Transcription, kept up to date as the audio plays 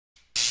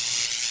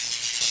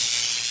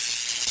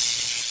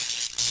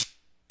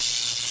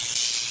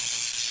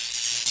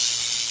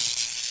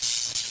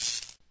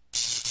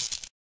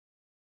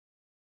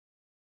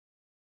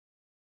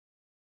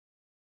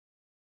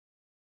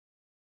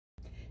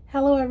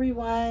Hello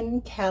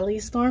everyone, Callie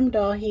Storm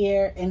Doll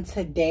here, and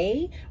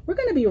today we're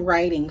going to be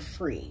writing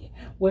free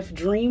with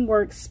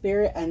DreamWorks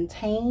Spirit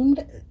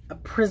Untamed,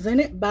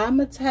 presented by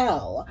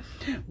Mattel.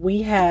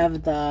 We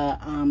have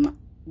the,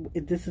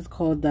 this is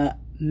called the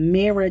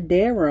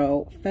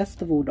Miradero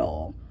Festival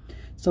Doll.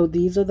 So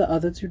these are the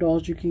other two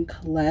dolls you can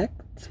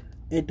collect.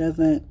 It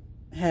doesn't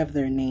have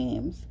their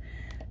names.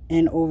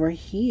 And over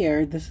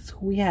here, this is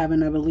who we have,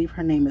 and I believe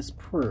her name is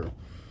PRU.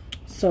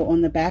 So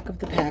on the back of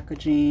the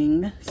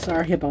packaging,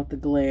 sorry about the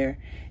glare,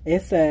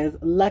 it says,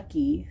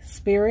 "Lucky,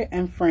 Spirit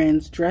and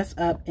friends dress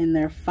up in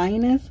their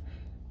finest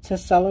to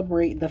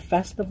celebrate the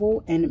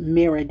festival in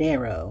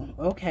Miradero."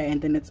 Okay,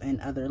 and then it's in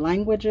other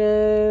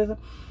languages.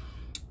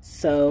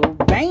 So,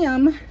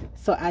 bam!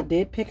 So I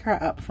did pick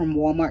her up from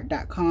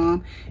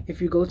Walmart.com.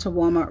 If you go to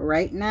Walmart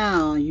right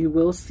now, you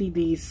will see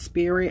these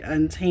Spirit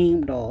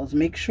Untamed dolls.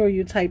 Make sure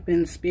you type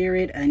in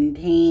Spirit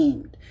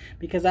Untamed,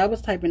 because I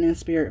was typing in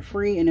Spirit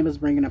Free and it was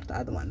bringing up the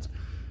other ones.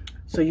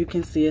 So you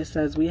can see it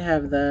says we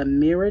have the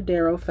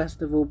Miradero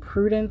Festival,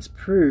 Prudence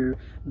PRU,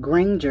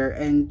 Granger,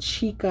 and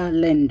Chica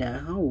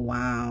Linda. Oh,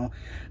 wow.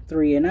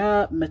 3 and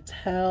up,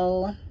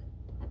 Mattel.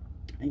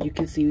 And you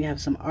can see we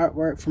have some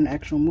artwork from the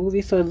actual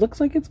movie. So it looks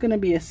like it's going to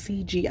be a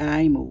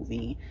CGI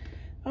movie.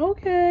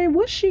 Okay,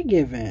 what's she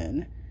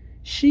giving?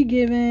 She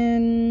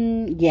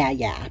giving,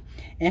 yeah.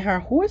 And her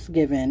horse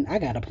giving, I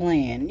got a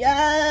plan.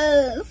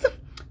 Yes!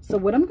 So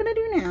what I'm going to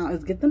do now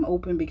is get them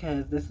open,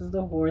 because this is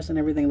the horse and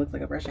everything looks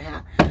like a brush of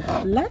hat.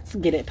 Let's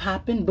get it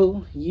popping,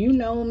 boo. You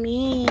know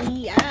me.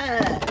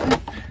 Yes.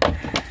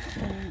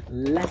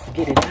 Let's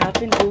get it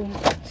popping, boo.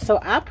 So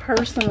I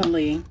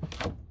personally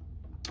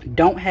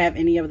don't have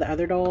any of the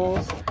other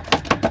dolls.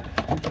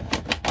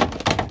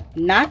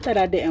 Not that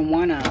I didn't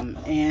want them,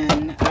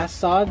 and I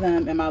saw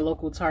them in my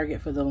local Target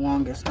for the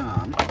longest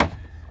time,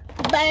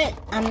 but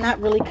I'm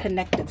not really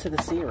connected to the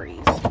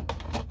series.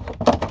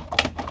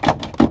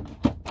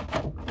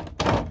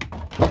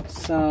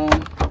 So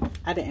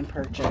I didn't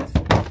purchase,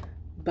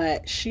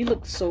 but she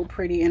looked so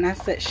pretty, and I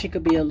said she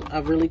could be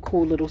a really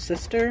cool little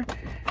sister.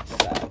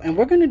 So, and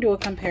we're going to do a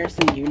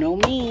comparison. You know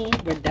me,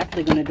 we're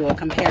definitely going to do a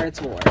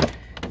comparator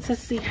to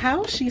see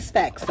how she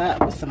stacks up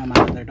with some of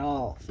my other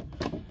dolls.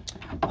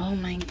 Oh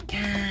my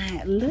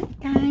god, look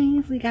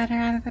guys, we got her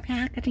out of the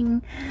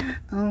packaging.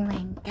 Oh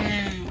my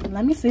god,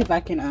 let me see if I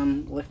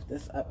can lift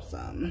this up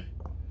some.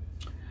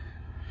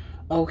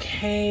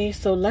 Okay,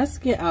 so let's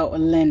get out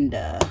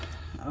Linda.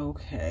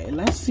 Okay,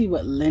 let's see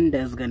what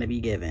Linda's gonna be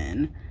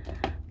given.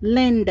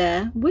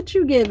 Linda, what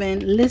you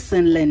giving?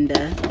 Listen,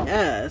 Linda.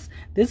 Yes,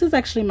 this is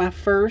actually my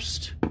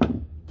first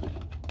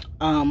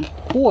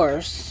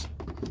horse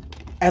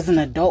as an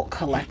adult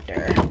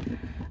collector.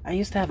 I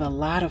used to have a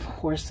lot of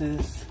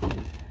horses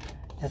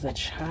as a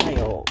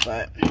child,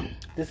 but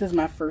this is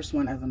my first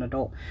one as an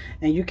adult.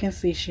 And you can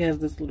see she has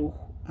this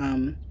little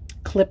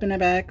clip in the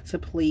back to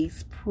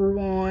place PRU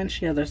on.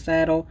 She has her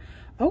saddle.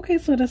 Okay,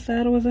 so the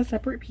saddle is a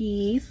separate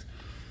piece.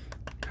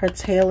 Her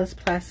tail is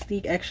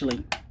plastic.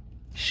 Actually,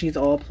 she's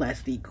all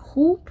plastic.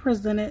 Who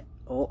presented?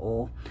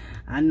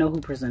 I know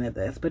who presented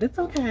this, but it's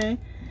okay.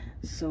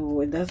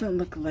 So it doesn't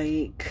look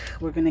like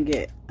we're gonna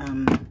get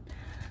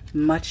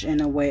much in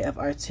a way of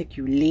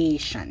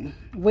articulation,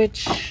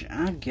 which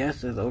I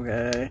guess is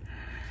okay.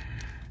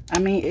 I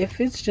mean, if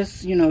it's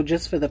just, you know,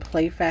 just for the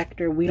play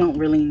factor, we don't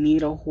really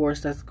need a horse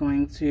that's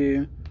going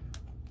to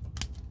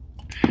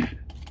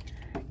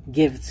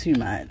give too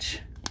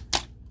much.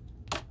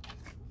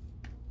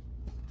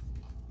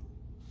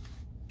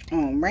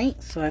 All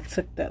right, so I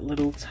took that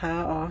little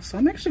tie off. So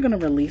I'm actually going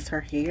to release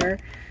her hair.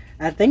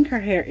 I think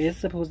her hair is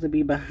supposed to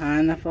be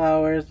behind the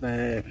flowers,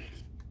 but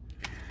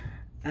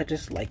I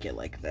just like it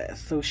like this.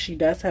 So she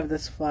does have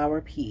this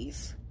flower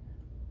piece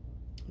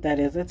that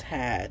is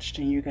attached,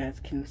 and you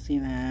guys can see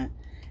that.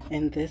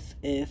 And this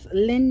is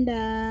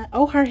Linda.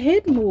 Oh, her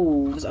head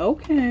moves.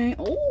 Okay.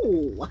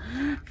 Oh,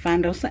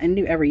 find out something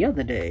new every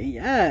other day.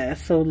 Yeah.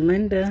 So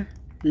Linda,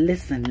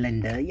 listen,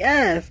 Linda.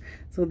 Yes.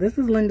 So this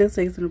is Linda's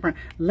face in the front.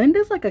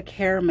 Linda's like a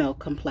caramel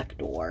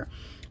complector.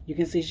 You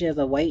can see she has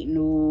a white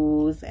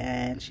nose,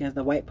 and she has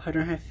the white part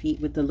on her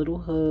feet with the little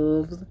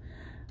hooves,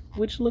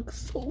 which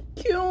looks so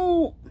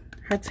cute.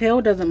 Her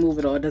tail doesn't move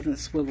at all. It doesn't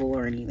swivel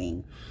or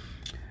anything.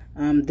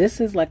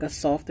 This is like a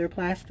softer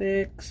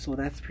plastic, so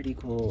that's pretty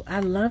cool. I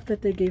love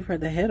that they gave her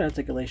the head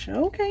articulation.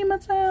 Okay,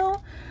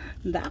 Mattel,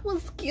 that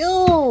was cute.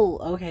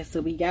 Okay,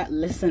 so we got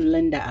Listen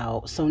Linda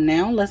out. So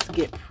now let's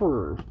get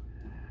PRU.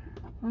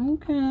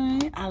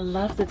 Okay, I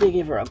love that they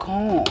give her a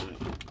comb.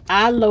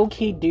 I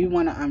low-key do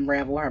want to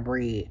unravel her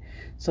braid.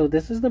 So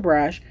this is the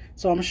brush.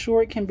 So I'm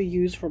sure it can be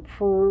used for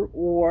PRU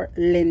or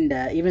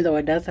Linda, even though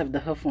it does have the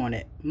hoof on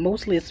it.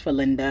 Mostly it's for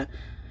Linda.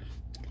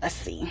 Let's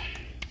see.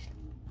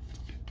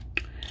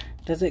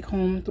 Does it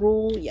comb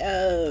through?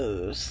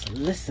 Yes.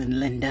 Listen,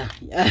 Linda.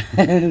 Yes.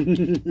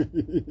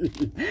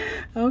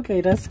 Okay,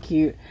 that's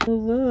cute.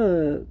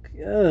 Look.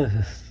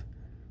 Yes.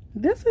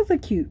 This is a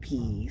cute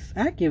piece.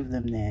 I give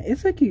them that.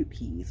 It's a cute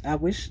piece. I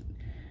wish,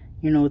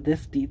 you know,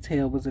 this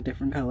detail was a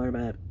different color,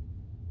 but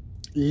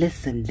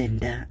Listen,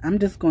 Linda. I'm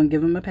just going to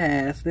give him a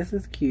pass. This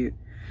is cute.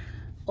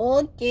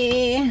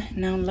 Okay,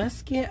 now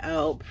let's get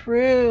out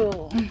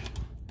PRU.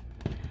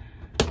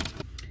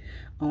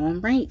 All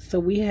right, so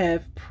we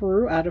have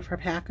PRU out of her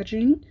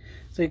packaging.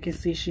 So you can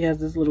see she has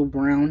this little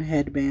brown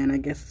headband. I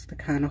guess it's to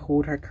kind of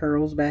hold her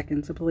curls back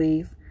into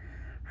place.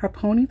 Her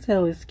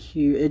ponytail is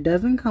cute. It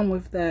doesn't come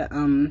with that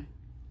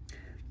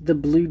the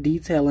blue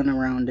detailing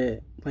around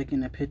it like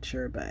in the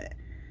picture, but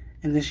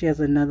and then she has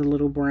another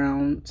little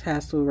brown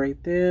tassel right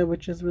there,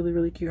 which is really,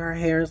 really cute. Her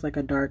hair is like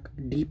a dark,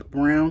 deep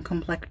brown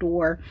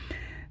complector.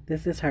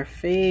 This is her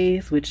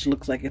face, which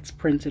looks like it's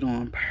printed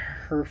on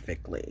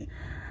perfectly.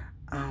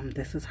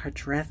 This is her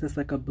dress. It's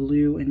like a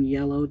blue and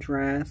yellow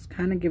dress.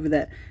 Kind of give it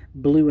that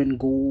blue and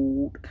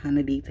gold kind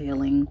of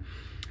detailing.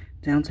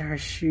 Down to her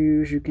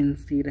shoes, you can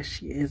see that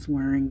she is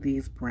wearing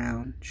these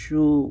brown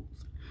shoes.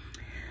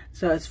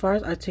 So as far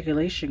as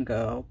articulation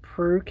go,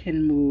 PRU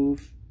can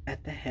move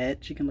at the head.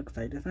 She can look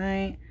side to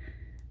side.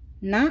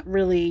 Not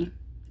really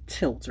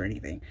tilt or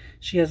anything.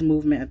 She has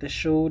movement at the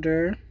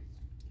shoulder.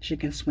 She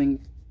can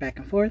swing back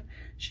and forth.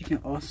 She can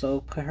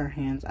also put her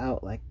hands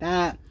out like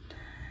that.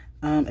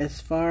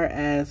 As far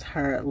as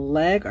her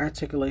leg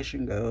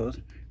articulation goes,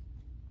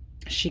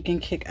 she can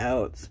kick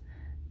out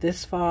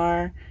this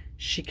far.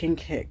 She can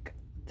kick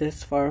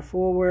this far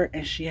forward,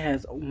 and she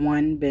has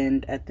one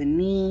bend at the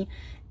knee,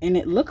 and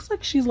it looks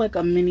like she's like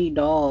a mini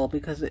doll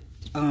because it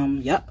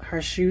yep,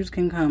 her shoes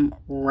can come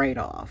right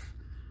off.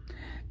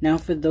 Now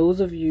for those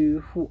of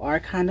you who are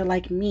kind of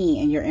like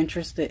me and you're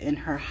interested in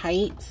her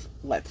height,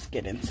 let's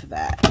get into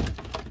that.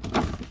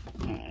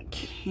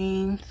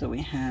 Okay, so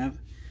we have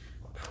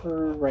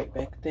PRU right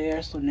back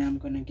there. So now I'm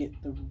going to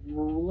get the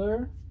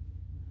ruler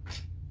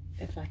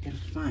if I can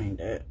find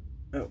it.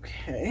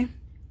 Okay,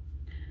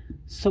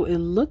 so it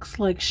looks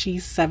like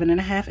she's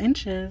 7.5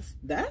 inches.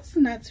 That's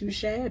not too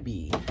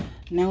shabby.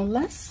 Now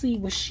let's see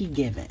what she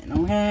giving.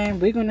 Okay,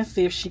 we're gonna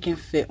see if she can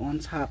fit on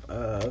top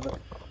of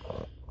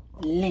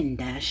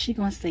Linda. She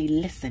gonna say,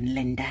 listen,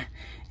 Linda,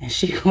 and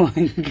she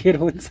gonna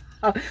get on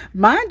top.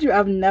 Mind you,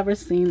 I've never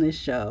seen this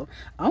show.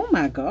 Oh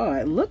my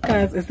god, look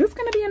guys, is this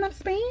gonna be enough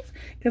space?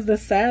 Because the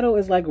saddle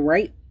is like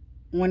right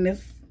when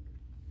this,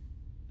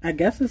 I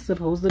guess it's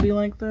supposed to be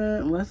like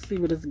that. Let's see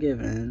what it's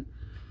giving,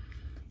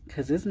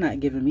 because it's not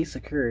giving me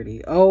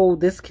security. Oh,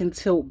 this can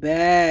tilt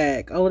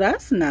back. Oh,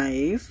 that's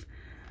nice.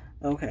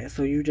 Okay,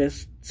 so you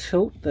just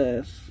tilt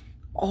this.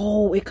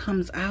 Oh, it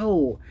comes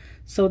out.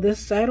 So this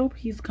saddle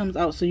piece comes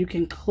out, so you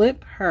can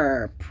clip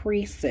her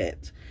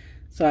preset.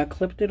 So I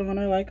clipped it on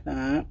her like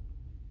that,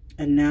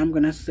 and now I'm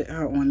gonna sit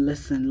her on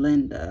Listen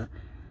Linda.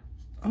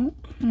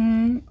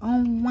 Okay.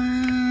 Oh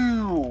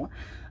wow.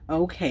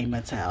 Okay,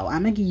 Mattel,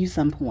 I'm gonna give you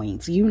some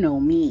points. You know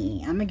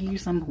me, I'm gonna give you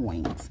some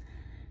points.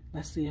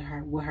 Let's see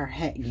what her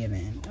hat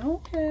giving.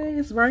 Okay,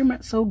 it's very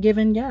much so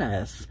giving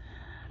yes.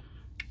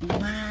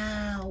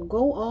 Wow,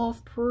 go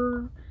off,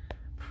 PRU.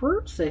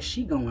 PRU says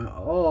she going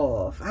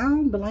off. I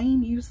don't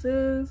blame you,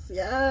 sis.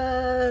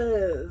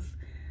 Yes,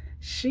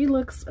 she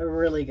looks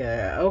really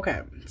good.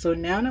 Okay, so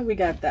now that we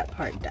got that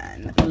part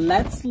done,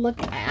 let's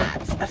look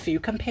at a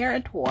few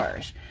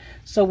comparators.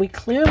 So we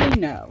clearly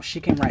know she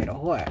can ride a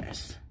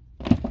horse,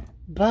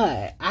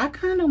 but I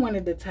kind of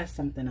wanted to test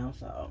something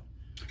else out.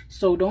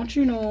 So don't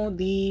you know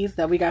these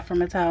that we got from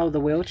Mattel, the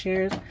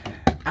wheelchairs?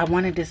 I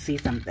wanted to see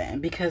something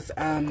because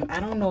I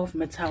don't know if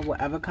Mattel will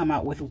ever come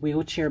out with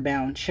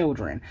wheelchair-bound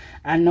children.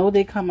 I know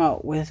they come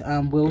out with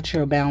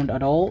wheelchair-bound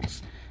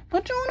adults,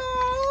 but you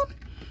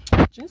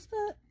know, just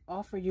to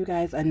offer you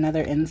guys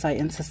another insight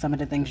into some of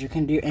the things you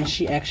can do, and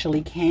she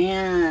actually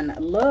can.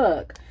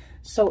 Look,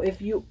 so if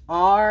you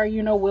are,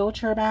 you know,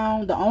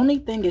 wheelchair-bound, the only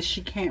thing is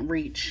she can't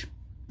reach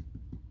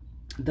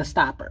the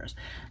stoppers,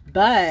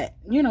 but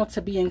you know,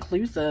 to be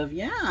inclusive,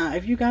 yeah,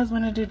 if you guys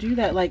wanted to do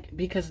that, like,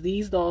 because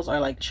these dolls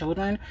are like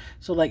children,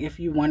 so like if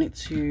you wanted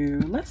to,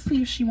 let's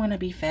see if she want to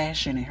be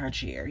fashion in her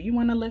chair. You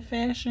want to live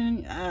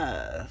fashion?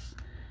 Yes.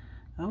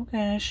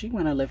 Okay, she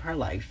want to live her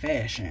life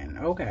fashion.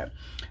 Okay,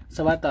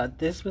 so I thought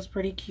this was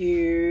pretty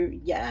cute.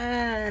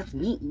 Yes.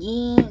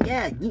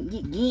 Yes.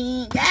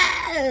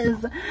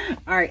 Yes.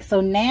 All right,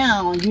 so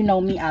now you know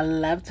me, I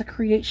love to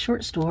create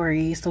short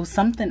stories. So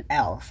something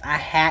else I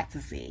had to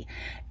see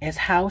is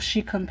how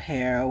she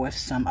compare with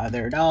some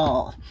other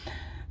dolls.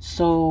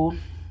 So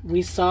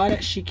we saw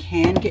that she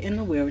can get in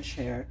the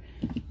wheelchair.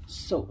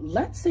 So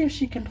let's see if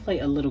she can play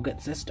a little good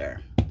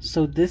sister.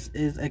 So this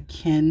is a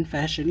Ken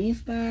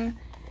Fashionista,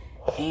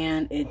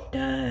 and it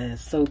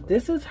does. So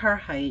this is her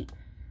height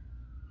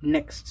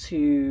next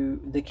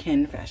to the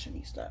Ken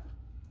Fashionista.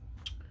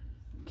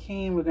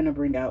 Okay, we're gonna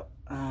bring out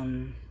a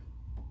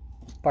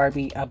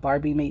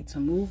Barbie Made to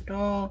Move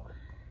doll,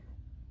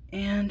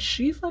 and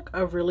she's like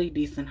a really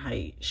decent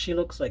height. She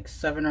looks like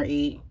 7 or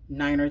 8,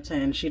 9 or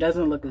 10. She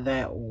doesn't look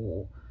that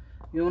old,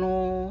 you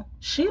know.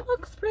 She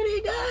looks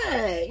pretty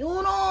good, you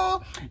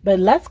know. But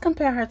let's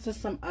compare her to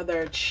some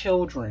other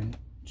children,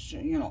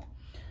 you know.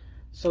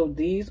 So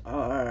these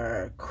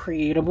are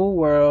Creatable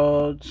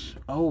Worlds.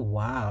 Oh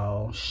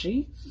wow,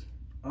 she's,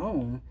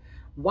 oh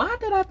Why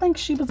did I think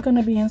she was going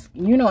to be in,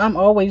 you know, I'm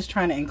always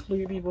trying to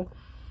include people.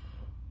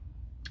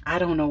 I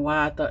don't know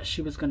why I thought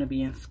she was going to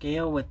be in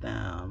scale with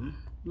them.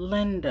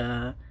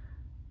 Linda.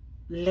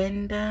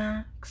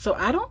 So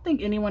I don't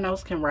think anyone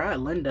else can ride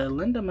Linda.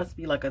 Linda must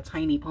be like a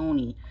tiny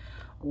pony.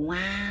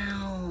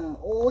 Wow.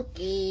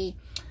 Okay.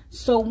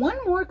 So one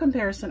more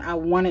comparison I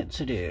wanted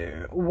to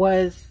do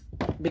was,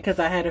 because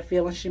I had a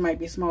feeling she might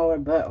be smaller,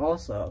 but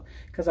also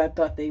because I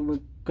thought they were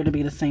going to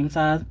be the same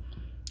size.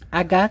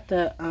 I got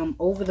the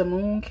Over the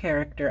Moon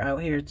character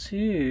out here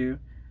too.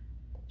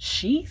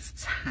 She's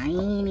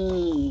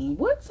tiny.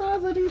 What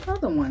size are these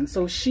other ones?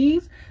 So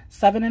she's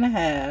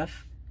 7.5.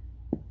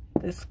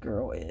 This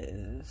girl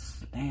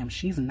is, damn,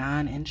 she's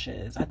 9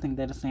 inches. I think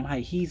they're the same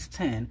height. He's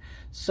 10.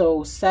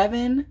 So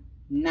 7,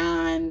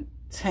 9,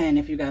 10,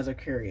 if you guys are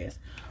curious.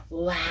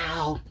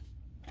 Wow.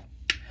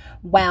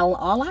 Well,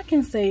 all I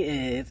can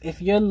say is,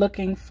 if you're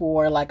looking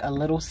for like a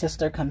little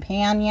sister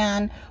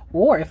companion,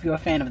 or if you're a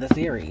fan of the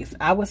series,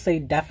 I would say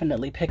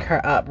definitely pick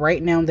her up.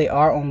 Right now, they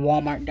are on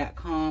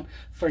Walmart.com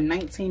for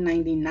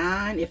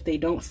 $19.99. If they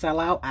don't sell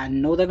out, I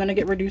know they're going to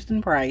get reduced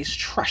in price.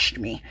 Trust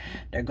me.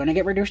 They're going to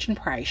get reduced in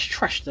price.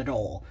 Trust the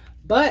doll.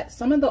 But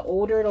some of the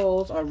older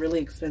dolls are really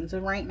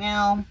expensive right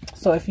now.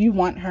 So if you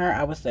want her,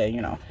 I would say,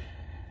 you know,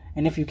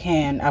 and if you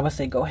can, I would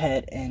say go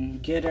ahead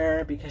and get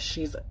her, because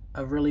she's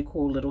a really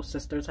cool little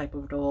sister type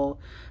of doll.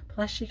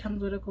 Plus, she comes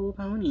with a cool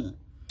pony.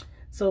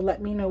 So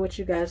let me know what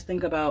you guys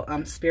think about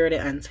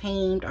Spirited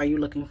Untamed. Are you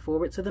looking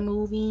forward to the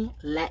movie?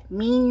 Let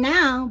me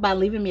know by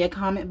leaving me a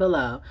comment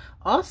below.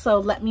 Also,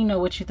 let me know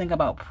what you think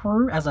about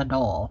PRU as a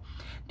doll.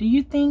 Do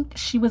you think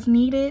she was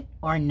needed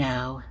or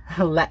no?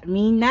 Let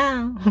me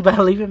know by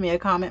leaving me a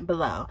comment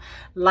below.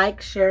 Like,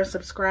 share,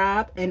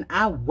 subscribe, and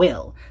I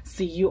will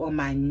see you on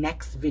my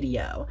next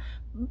video.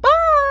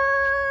 Bye!